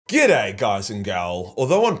G'day guys and gal.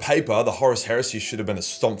 Although on paper the Horus Heresy should have been a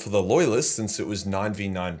stomp for the Loyalists since it was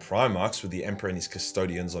 9v9 Primarchs with the Emperor and his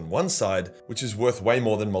custodians on one side, which is worth way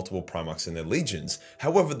more than multiple Primarchs and their legions.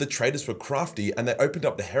 However, the traitors were crafty and they opened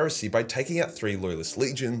up the heresy by taking out 3 Loyalist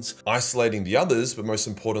legions, isolating the others, but most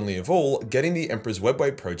importantly of all, getting the Emperor's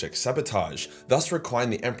Webway project sabotaged, thus requiring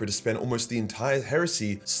the Emperor to spend almost the entire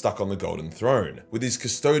heresy stuck on the Golden Throne, with his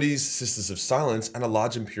Custodes, Sisters of Silence, and a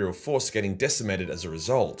large Imperial force getting decimated as a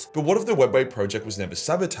result. But what if the Webway project was never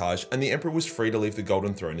sabotaged and the Emperor was free to leave the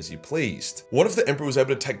Golden Throne as he pleased? What if the Emperor was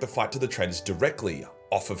able to take the fight to the traitors directly,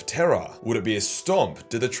 off of Terra? Would it be a stomp?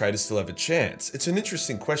 Do the traitors still have a chance? It's an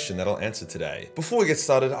interesting question that I'll answer today. Before we get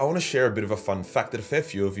started, I want to share a bit of a fun fact that a fair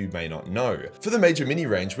few of you may not know. For the major mini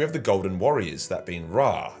range, we have the Golden Warriors, that being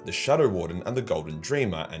Ra, the Shadow Warden, and the Golden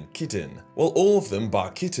Dreamer, and Kitten. Well, all of them,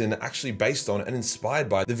 bar Kitten, are actually based on and inspired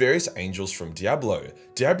by the various angels from Diablo.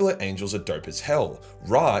 Diablo angels are dope as hell.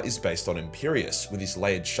 Ra is based on Imperius, with his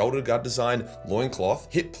layered shoulder guard design,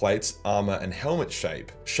 loincloth, hip plates, armor, and helmet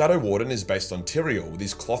shape. Shadow Warden is based on Tyrael, with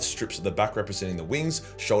his cloth strips at the back representing the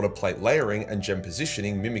wings, shoulder plate layering, and gem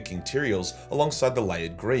positioning mimicking Tyrael's alongside the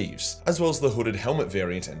layered greaves, as well as the hooded helmet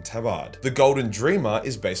variant and tabard. The Golden Dreamer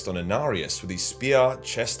is based on Inarius, with his spear,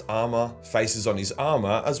 chest armor, faces on his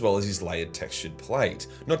armor, as well as his layered textured plate,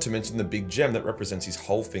 not to mention the big gem that represents his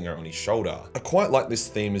whole finger on his shoulder. I quite like this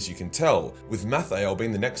theme, as you can tell, with Mathael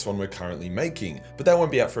being the next one we're currently making, but that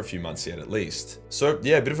won't be out for a few months yet at least. So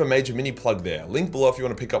yeah, a bit of a major mini plug there. Link below if you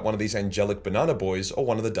want to pick up one of these angelic banana boys or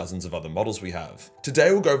one of the dozens of other models we have.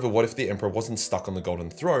 Today we'll go over what if the Emperor wasn't stuck on the Golden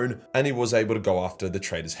Throne and he was able to go after the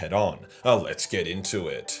traitors head on. Let's get into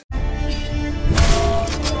it.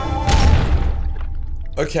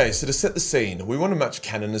 Okay, so to set the scene, we want to match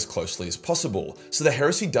canon as closely as possible, so the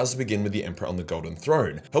heresy does begin with the Emperor on the Golden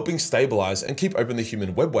Throne, helping stabilize and keep open the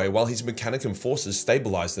human webway while his Mechanicum forces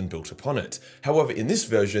stabilized and built upon it. However, in this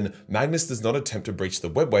version, Magnus does not attempt to breach the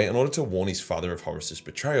webway in order to warn his father of Horus's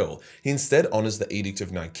betrayal. He instead honors the Edict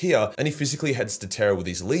of Nicaea, and he physically heads to Terra with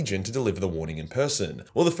his legion to deliver the warning in person.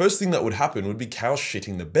 Well, the first thing that would happen would be Chaos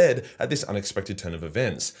shitting the bed at this unexpected turn of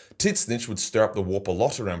events. Titsnitch would stir up the warp a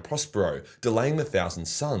lot around Prospero, delaying the Thousand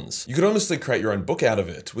Suns. You could honestly create your own book out of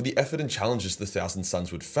it, with the effort and challenges the Thousand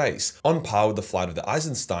Suns would face, on par with the flight of the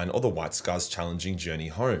Eisenstein or the White Scar's challenging journey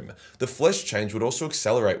home. The flesh change would also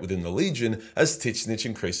accelerate within the Legion as Titsnitch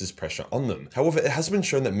increases pressure on them. However, it has been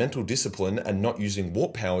shown that mental discipline and not using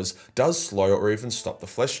warp powers does slow or even stop the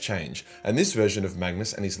flesh change, and this version of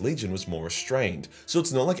Magnus and his Legion was more restrained, so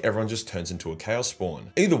it's not like everyone just turns into a Chaos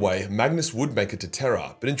Spawn. Either way, Magnus would make it to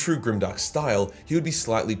Terra, but in true Grimdark style, he would be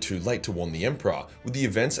slightly too late to warn the Emperor, with the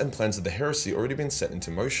events and plans of the heresy already been set into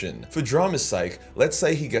motion. For drama's sake, let's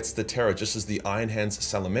say he gets to Terra just as the Iron Hands,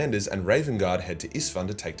 Salamanders, and Raven Guard head to Isstvan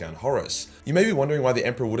to take down Horus. You may be wondering why the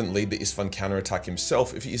Emperor wouldn't lead the Isstvan counterattack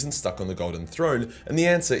himself if he isn't stuck on the Golden Throne, and the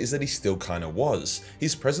answer is that he still kinda was.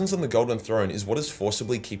 His presence on the Golden Throne is what is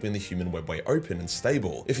forcibly keeping the human webway open and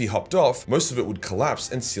stable. If he hopped off, most of it would collapse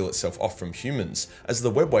and seal itself off from humans, as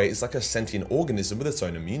the webway is like a sentient organism with its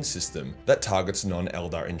own immune system that targets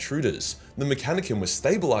non-Eldar intruders. The Mechanicum was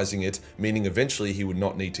stabilizing it, meaning eventually he would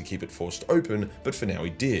not need to keep it forced open, but for now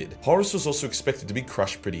he did. Horus was also expected to be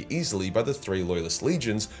crushed pretty easily by the 3 Loyalist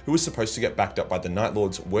legions, who were supposed to get backed up by the Night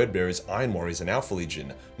Lords, Wordbearers, Iron Warriors, and Alpha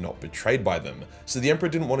Legion, not betrayed by them. So the Emperor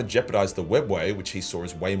didn't want to jeopardize the webway, which he saw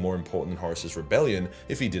as way more important than Horus's rebellion,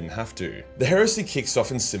 if he didn't have to. The heresy kicks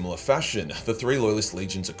off in similar fashion. The 3 Loyalist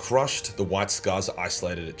legions are crushed, the White Scars are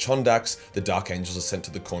isolated at Chondax, the Dark Angels are sent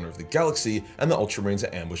to the corner of the galaxy, and the Ultramarines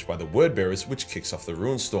are ambushed by the Wordbearers, which kicks off the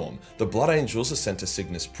Ruinstorm. The Blood Angels are sent to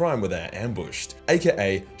Cygnus Prime where they are ambushed,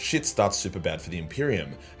 aka shit starts super bad for the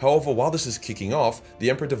Imperium. However, while this is kicking off, the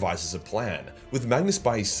Emperor devises a plan. With Magnus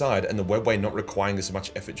by his side and the webway not requiring as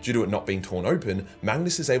much effort due to it not being torn open,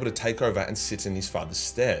 Magnus is able to take over and sit in his father's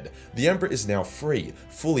stead. The Emperor is now free,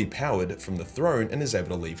 fully powered from the throne, and is able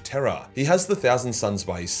to leave Terra. He has the Thousand Suns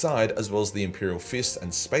by his side, as well as the Imperial Fist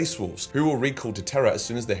and Space Wolves, who were recalled to Terra as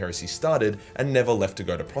soon as the heresy started and never left to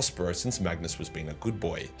go to Prospero since Magnus was being a good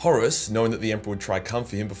boy. Horus, knowing that the Emperor would try come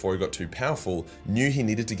for him before he got too powerful, knew he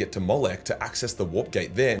needed to get to Molech to access the warp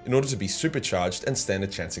gate there in order to be supercharged and stand a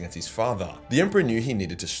chance against his father. The Emperor knew he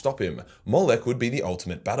needed to stop him. Molech would be the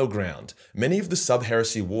ultimate battleground. Many of the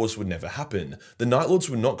sub-heresy wars would never happen. The Night Lords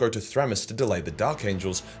would not go to Thramis to delay the Dark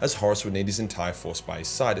Angels, as Horus would need his entire force by his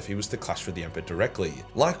side if he was to clash with the Emperor directly.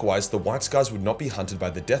 Likewise, the White Scars would not be hunted by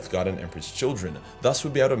the Death Guard and Emperor's children, thus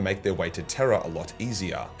would be able to make their way to Terra a lot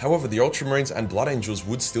easier. However, the Ultramarines and Blood Angels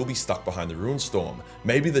would still be stuck behind the Ruinstorm,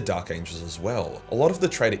 maybe the Dark Angels as well. A lot of the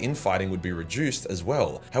traitor infighting would be reduced as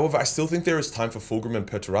well. However, I still think there is time for Fulgrim and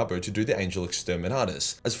Perturabo to do the Angel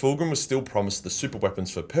Exterminatus, as Fulgrim was still promised the super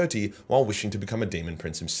weapons for Perty while wishing to become a Demon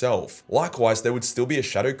Prince himself. Likewise, there would still be a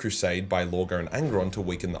Shadow Crusade by Lorgar and Angron to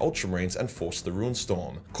weaken the Ultramarines and force the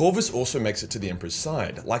Ruinstorm. Corvus also makes it to the Emperor's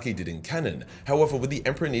side, like he did in canon. However, with the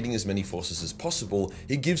Emperor needing as many forces as possible,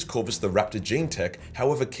 he gives Corvus the Raptor gene tech,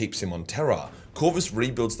 however keeps him on Terra. Corvus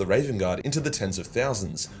rebuilds the Raven Guard into the tens of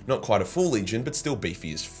thousands, not quite a full legion, but still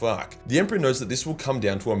beefy as fuck. The Emperor knows that this will come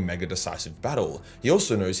down to a mega decisive battle. He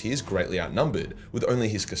also knows he is greatly outnumbered, with only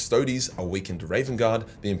his Custodes, a weakened Raven Guard,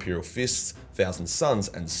 the Imperial Fists, Thousand Suns,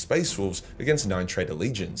 and Space Wolves against 9 traitor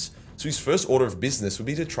legions. So his first order of business would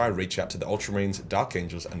be to try reach out to the Ultramarines, Dark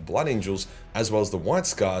Angels, and Blood Angels, as well as the White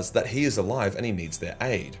Scars, that he is alive and he needs their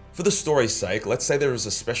aid. For the story's sake, let's say there is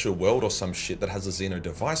a special world or some shit that has a Xeno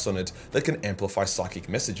device on it that can amplify psychic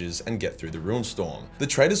messages and get through the Ruinstorm. The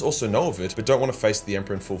traitors also know of it, but don't want to face the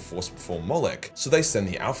Emperor in full force before Molech, so they send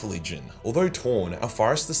the Alpha Legion. Although torn,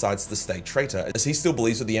 Alpharis decides to stay traitor, as he still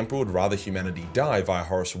believes that the Emperor would rather humanity die via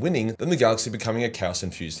Horus winning than the galaxy becoming a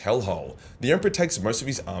chaos-infused hellhole. The Emperor takes most of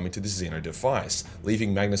his army to the Xeno device,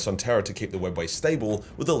 leaving Magnus on Terra to keep the webway stable,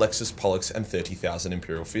 with Alexis, Pollux, and 30,000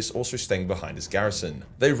 Imperial Fists also staying behind as garrison.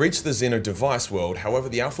 They reach the Xeno device world, however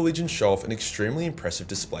the Alpha Legion show off an extremely impressive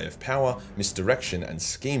display of power, misdirection, and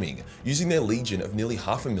scheming, using their legion of nearly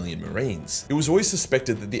 500,000 Marines. It was always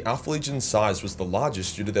suspected that the Alpha Legion's size was the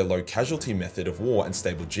largest due to their low casualty method of war and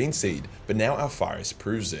stable gene seed, but now Alpharis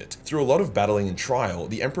proves it. Through a lot of battling and trial,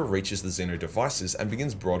 the Emperor reaches the Xeno devices and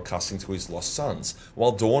begins broadcasting to his lost sons,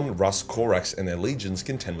 while Dawn, Russ, Korax, and their legions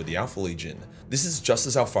contend with the Alpha Legion. This is just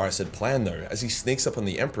as Alpharis had planned though, as he sneaks up on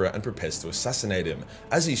the Emperor and prepares to assassinate him.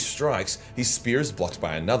 As he strikes, his spear is blocked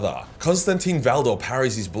by another. Constantine Valdor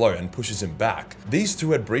parries his blow and pushes him back. These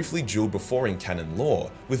two had briefly dueled before in canon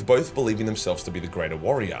lore, with both believing themselves to be the greater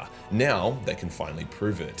warrior. Now, they can finally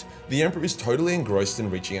prove it. The Emperor is totally engrossed in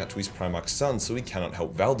reaching out to his Primarch son, so he cannot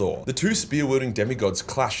help Valdor. The two spear-wielding demigods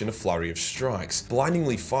clash in a flurry of strikes,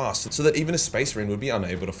 blindingly fast so that even a Space Marine would be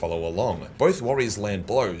unable to follow along. Both warriors land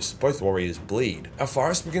blows, both warriors bleed.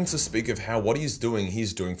 Alpharis begins to speak of how what he is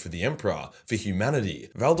doing for the Emperor, for humanity.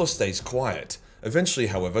 Valdor stays quiet. Eventually,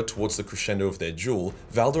 however, towards the crescendo of their duel,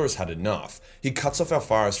 Valdor has had enough. He cuts off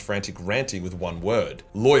Alpharis' frantic ranting with one word: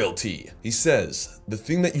 loyalty. He says, "The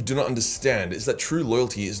thing that you do not understand is that true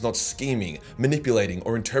loyalty is not scheming, manipulating,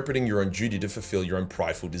 or interpreting your own duty to fulfill your own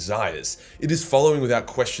prideful desires. It is following without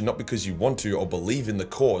question, not because you want to or believe in the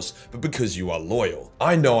cause, but because you are loyal.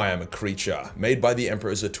 I know I am a creature, made by the Emperor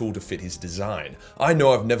as a tool to fit his design. I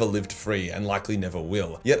know I've never lived free and likely never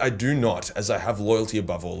will, yet I do not, as I have loyalty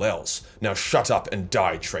above all else. Now shut up and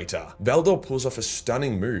die, traitor." Valdor pulls off a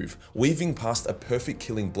stunning move, weaving past a perfect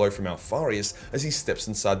killing blow from Alpharius as he steps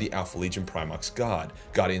inside the Alpha Legion Primarch's guard,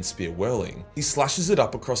 Guardian Spear whirling. He slashes it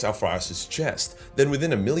up across Alpharius' chest, then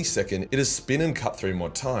within a millisecond, it is spin and cut 3 more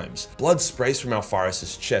times. Blood sprays from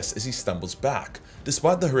Alpharius' chest as he stumbles back.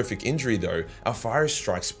 Despite the horrific injury though, Alpharius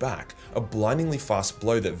strikes back, a blindingly fast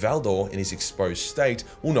blow that Valdor, in his exposed state,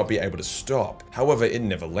 will not be able to stop. However, it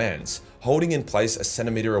never lands, holding in place a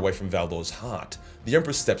centimeter away from Valdor's heart. The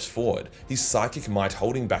Emperor steps forward, his psychic might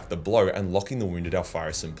holding back the blow and locking the wounded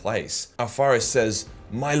Alpharius in place. Alpharius says,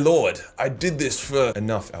 "My lord, I did this for—"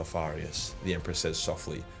 "Enough, Alpharius," the Emperor says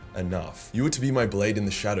softly. "Enough. You were to be my blade in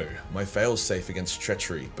the shadow, my fail-safe against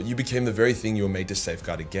treachery, but you became the very thing you were made to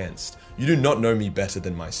safeguard against. You do not know me better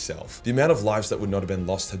than myself. The amount of lives that would not have been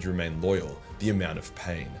lost had you remained loyal, the amount of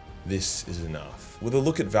pain. This is enough." With a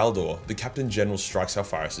look at Valdor, the Captain General strikes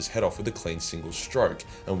Alpharius' head off with a clean single stroke,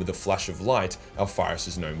 and with a flash of light, Alpharius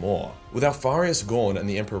is no more. With Alpharius gone and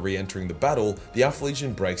the Emperor re-entering the battle, the Alpha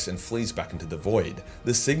Legion breaks and flees back into the void.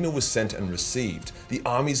 The signal was sent and received. The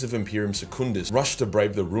armies of Imperium Secundus rush to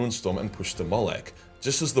brave the Ruinstorm and push to Molech,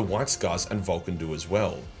 just as the White Scars and Vulcan do as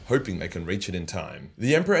well, hoping they can reach it in time.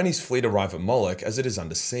 The Emperor and his fleet arrive at Molech as it is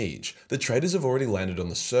under siege. The traitors have already landed on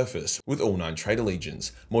the surface, with all 9 traitor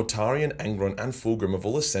legions. Mortarion, Angron, and Fulgrim have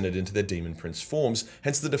all ascended into their Demon Prince forms,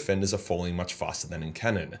 hence the defenders are falling much faster than in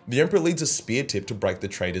canon. The Emperor leads a spear tip to break the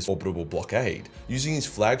traitors' orbital blockade, using his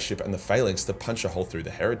flagship and the Phalanx to punch a hole through the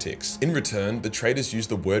heretics. In return, the traitors use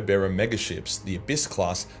the Wordbearer megaships, the Abyss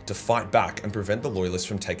class, to fight back and prevent the loyalists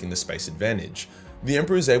from taking the space advantage. The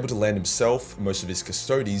Emperor is able to land himself, most of his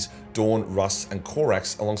custodies, Dawn, Russ, and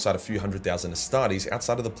Corax alongside a few 100,000 Astartes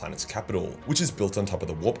outside of the planet's capital, which is built on top of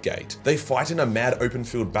the warp gate. They fight in a mad open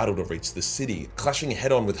field battle to reach the city, clashing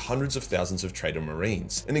head-on with hundreds of thousands of traitor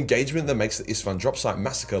marines, an engagement that makes the Isfahan drop site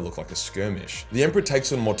massacre look like a skirmish. The Emperor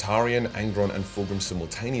takes on Mortarion, Angron, and Fulgrim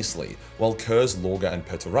simultaneously, while Kurz, Lorga, and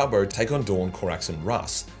Perturabo take on Dawn, Corax, and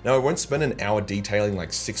Russ. Now I won't spend an hour detailing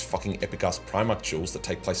like 6 fucking epic-ass Primarch duels that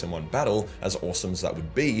take place in one battle, as awesome as that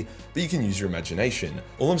would be, but you can use your imagination.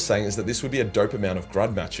 All I'm saying is that this would be a dope amount of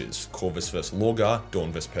grud matches, Corvus vs Lorga,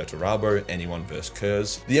 Dawn vs Perturabo, anyone vs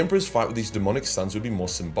Kurz. The Emperor's fight with these demonic sons would be more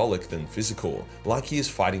symbolic than physical, like he is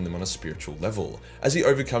fighting them on a spiritual level. As he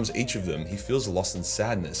overcomes each of them, he feels loss and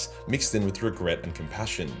sadness, mixed in with regret and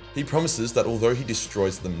compassion. He promises that although he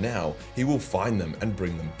destroys them now, he will find them and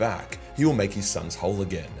bring them back. He will make his sons whole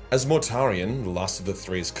again. As Mortarion, the last of the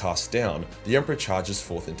 3, is cast down, the Emperor charges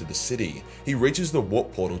forth into the city. He reaches the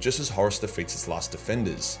warp portal just as Horus defeats its last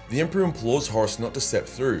defenders. The Emperor implores Horus not to step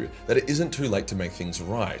through, that it isn't too late to make things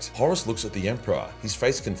right. Horus looks at the Emperor, his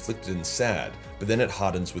face conflicted and sad, but then it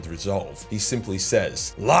hardens with resolve. He simply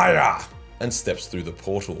says, "Liar!" and steps through the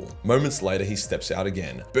portal. Moments later, he steps out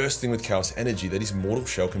again, bursting with chaos energy that his mortal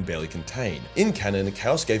shell can barely contain. In canon,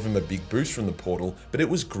 chaos gave him a big boost from the portal, but it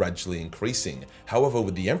was gradually increasing. However,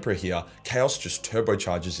 with the Emperor here, chaos just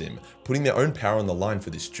turbocharges him, putting their own power on the line for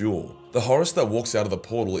this duel. The Horus that walks out of the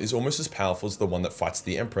portal is almost as powerful as the one that fights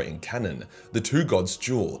the Emperor in canon. The two gods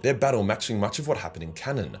duel, their battle matching much of what happened in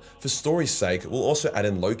canon. For story's sake, we'll also add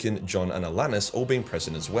in Loken, John, and Alanis all being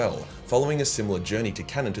present as well, following a similar journey to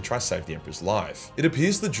canon to try save the Emperor's life. It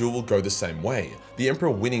appears the duel will go the same way, the Emperor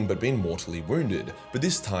winning but being mortally wounded, but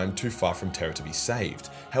this time too far from Terra to be saved.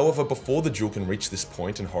 However, before the duel can reach this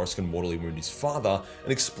point and Horus can mortally wound his father,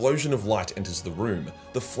 an explosion of light enters the room.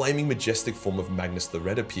 The flaming majestic form of Magnus the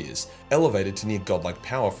Red appears, elevated to near godlike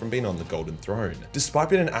power from being on the Golden Throne. Despite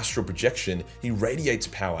being an astral projection, he radiates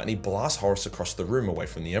power and he blasts Horus across the room away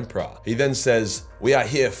from the Emperor. He then says, "We are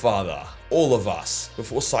here, Father. All of us,"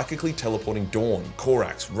 before psychically teleporting Dawn,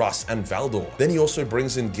 Corax, Russ, and Valdor. Then he also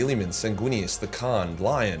brings in Gilliman, Sanguinius, the Khan,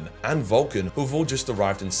 Lion, and Vulcan, who have all just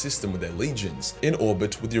arrived in system with their legions. In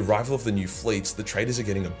orbit, with the arrival of the new fleets, the traitors are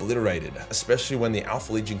getting obliterated, especially when the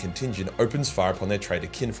Alpha Legion contingent opens fire upon their traitor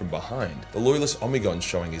kin from behind, the loyalist Omegon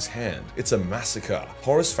showing his hand. It's a massacre.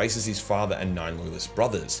 Horus faces his father and 9 loyalist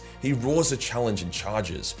brothers. He roars a challenge and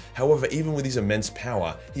charges. However, even with his immense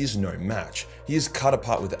power, he is no match. He is cut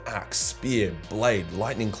apart with axe, spear, blade,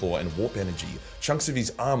 lightning claw, and warp energy, chunks of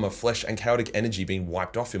his armor, flesh, and chaotic energy being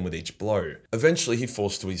wiped off him with each blow. Eventually, he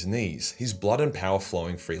falls to his knees, his blood and power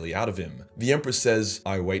flowing freely out of him. The Emperor says,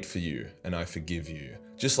 "I wait for you, and I forgive you,"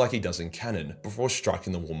 just like he does in canon, before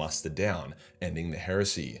striking the Warmaster down, ending the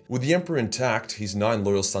heresy. With the Emperor intact, his 9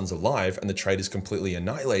 loyal sons alive, and the traitors completely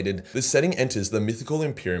annihilated, the setting enters the mythical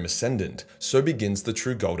Imperium Ascendant. So begins the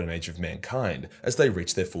true golden age of mankind, as they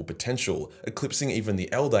reach their full potential, eclipsing even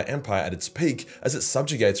the Elder Empire at its peak, as it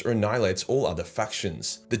subjugates or annihilates all other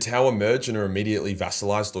factions. The Tower merge and are immediately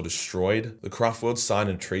vassalized or destroyed. The Craftworlds sign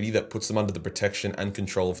a treaty that puts them under the protection and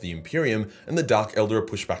control of the Imperium, and the Dark Elder are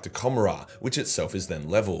pushed back to Comora, which itself is then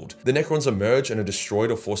leveled. The Necrons emerge and are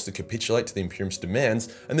destroyed or forced to capitulate to the Imperium's demands,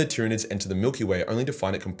 and the Tyranids enter the Milky Way only to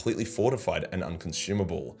find it completely fortified and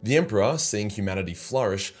unconsumable. The Emperor, seeing humanity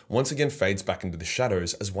flourish, once again fades back into the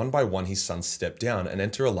shadows as one by one his sons step down and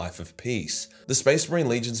enter a life of peace. The Space Marine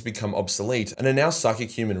legions become obsolete, and a now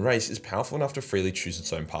psychic human race is powerful enough to freely choose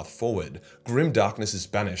its own path forward. Grim darkness is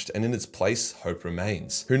banished, and in its place, hope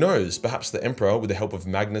remains. Who knows, perhaps the Emperor, with the help of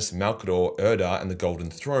Magnus, Malkador, Erdar, and the Golden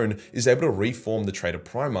Throne, is able to reform the traitor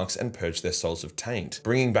Primarchs and purge their souls of taint,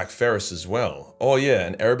 bringing back Ferris as well. Oh yeah,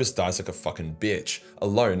 and Erebus dies like a fucking bitch,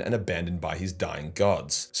 alone and abandoned by his dying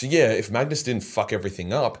gods. So yeah, if Magnus didn't fuck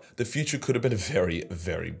everything up, the future could have been very,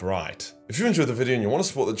 very bright. If you enjoyed the video and you want to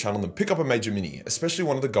support the channel, then pick up a major mini, especially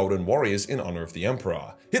one of the Golden Warriors in honor of the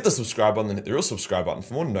Emperor. Hit the subscribe button and hit the real subscribe button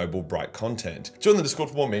for more noble, bright content. Join the Discord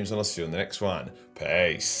for more memes and I'll see you in the next one.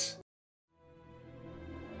 Peace.